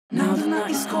Now the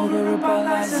night is cold, we're about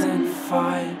lies and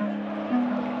fire.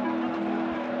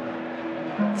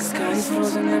 The sky is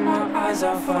frozen and my eyes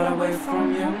are far away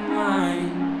from your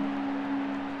mind.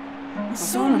 My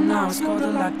soul now is colder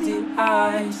like the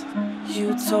ice.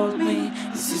 You told me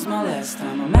this is my last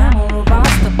time. A memorable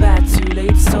past the bad, too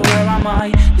late, so where am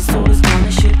I? This soul is gone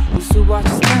and shit, who's to watch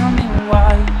us, tell me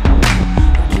why.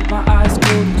 I keep my eyes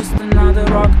closed, just another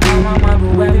rock on my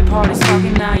mind. But every party's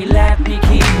talking now, you let me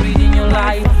keep reading your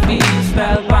life.